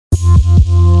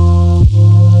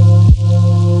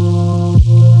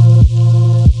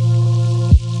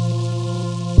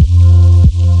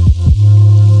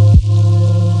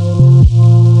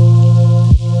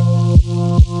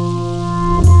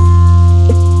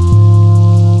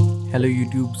Hello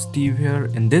YouTube, Steve here.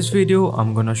 In this video,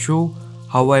 I'm gonna show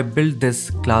how I built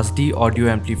this Class D audio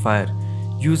amplifier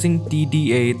using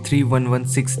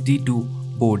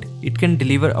TDA3116D2 board. It can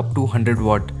deliver up to 100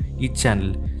 watt each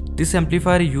channel. This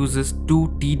amplifier uses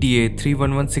two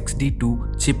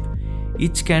TDA3116D2 chip.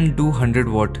 Each can do 100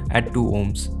 watt at 2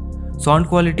 ohms. Sound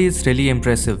quality is really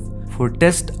impressive. For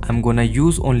test, I'm gonna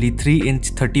use only 3-inch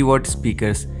 30 watt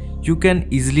speakers. You can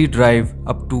easily drive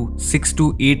up to 6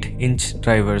 to 8 inch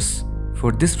drivers.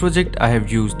 For this project, I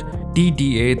have used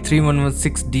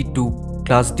TDA3116D2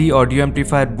 Class D audio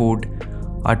amplifier board,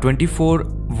 a 24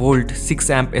 volt 6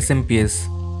 amp SMPS,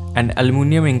 an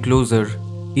aluminum enclosure,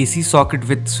 AC socket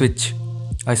with switch,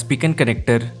 a speaker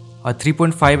connector, a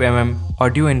 3.5 mm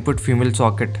audio input female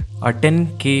socket, a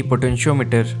 10K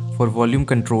potentiometer for volume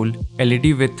control,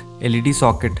 LED with LED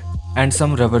socket, and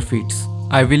some rubber feet.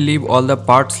 I will leave all the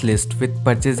parts list with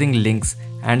purchasing links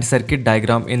and circuit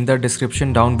diagram in the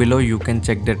description down below. You can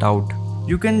check that out.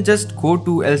 You can just go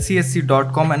to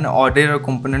LCSC.com and order a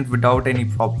component without any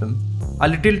problem. A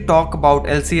little talk about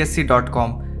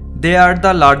LCSC.com. They are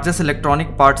the largest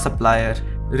electronic parts supplier.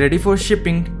 Ready for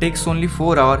shipping takes only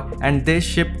 4 hours and they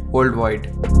ship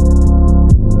worldwide.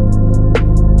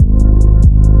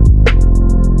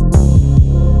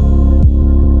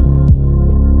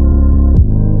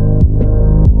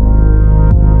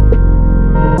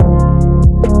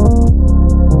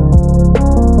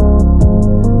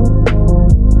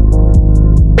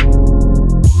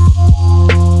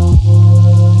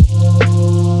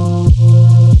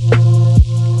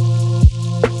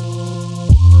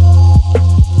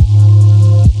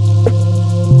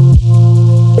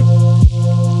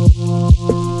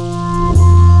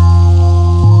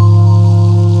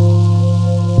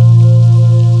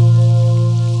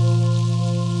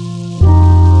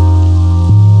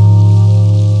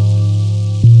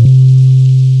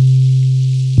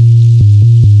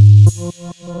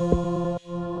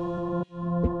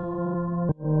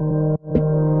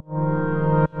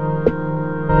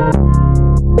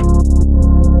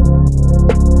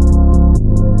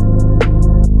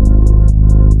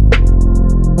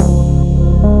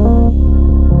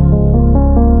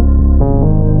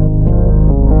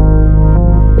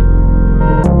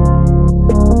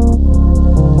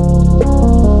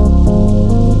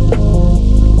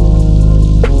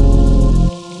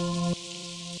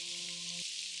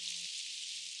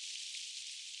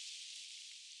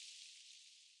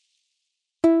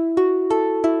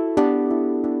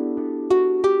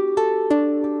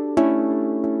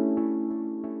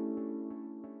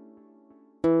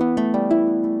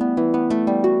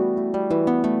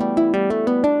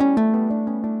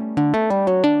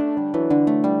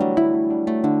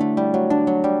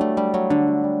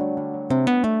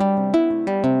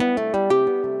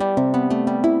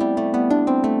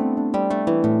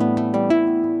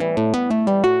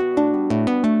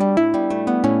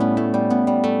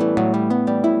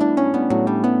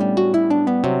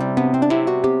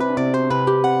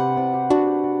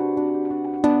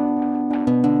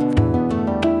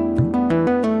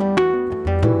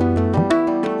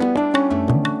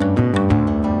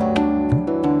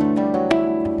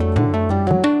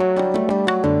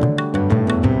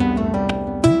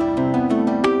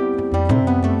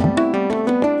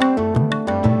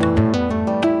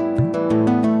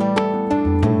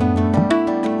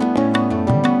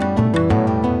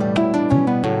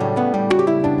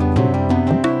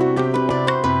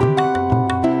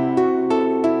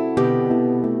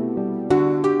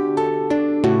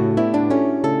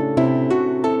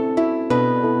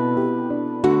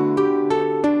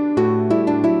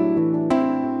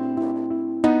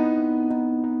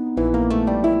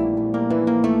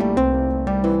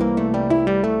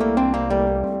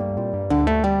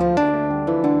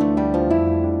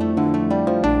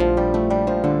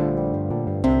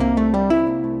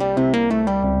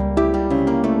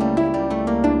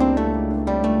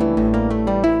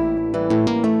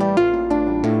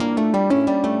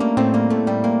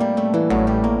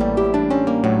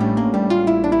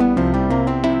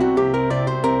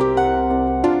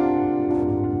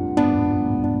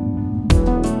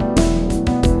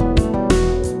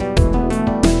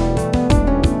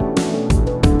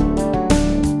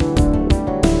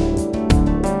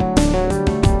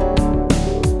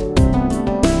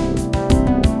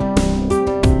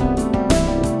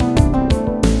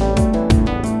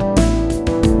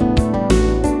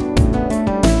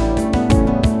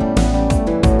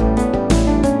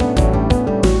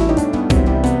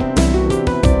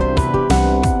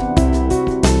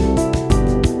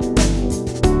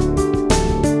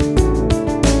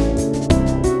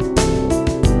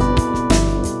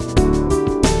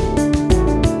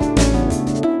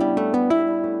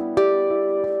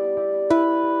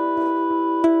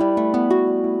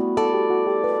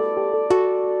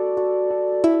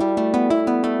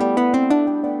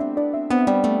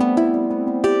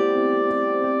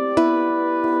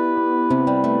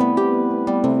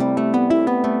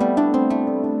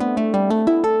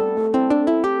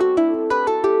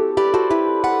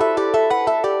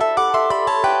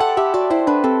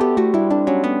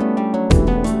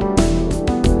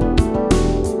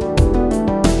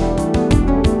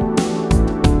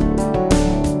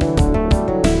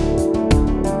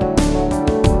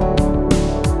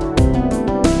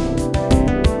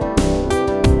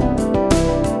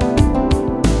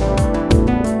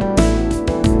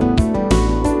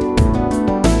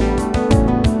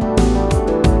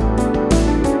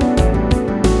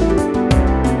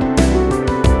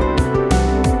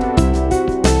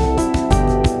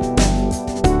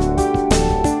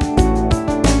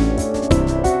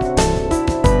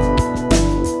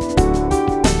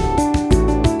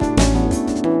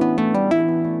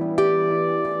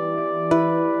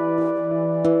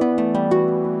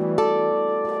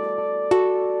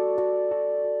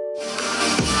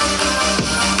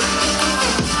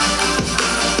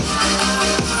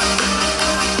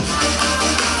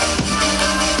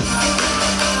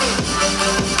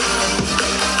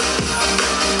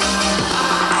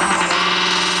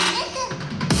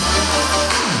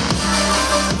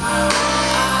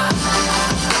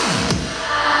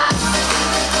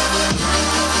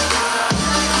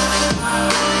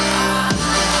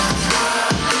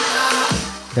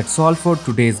 That's all for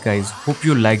today's guys. Hope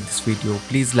you liked this video.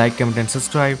 Please like, comment and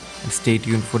subscribe and stay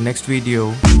tuned for next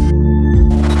video.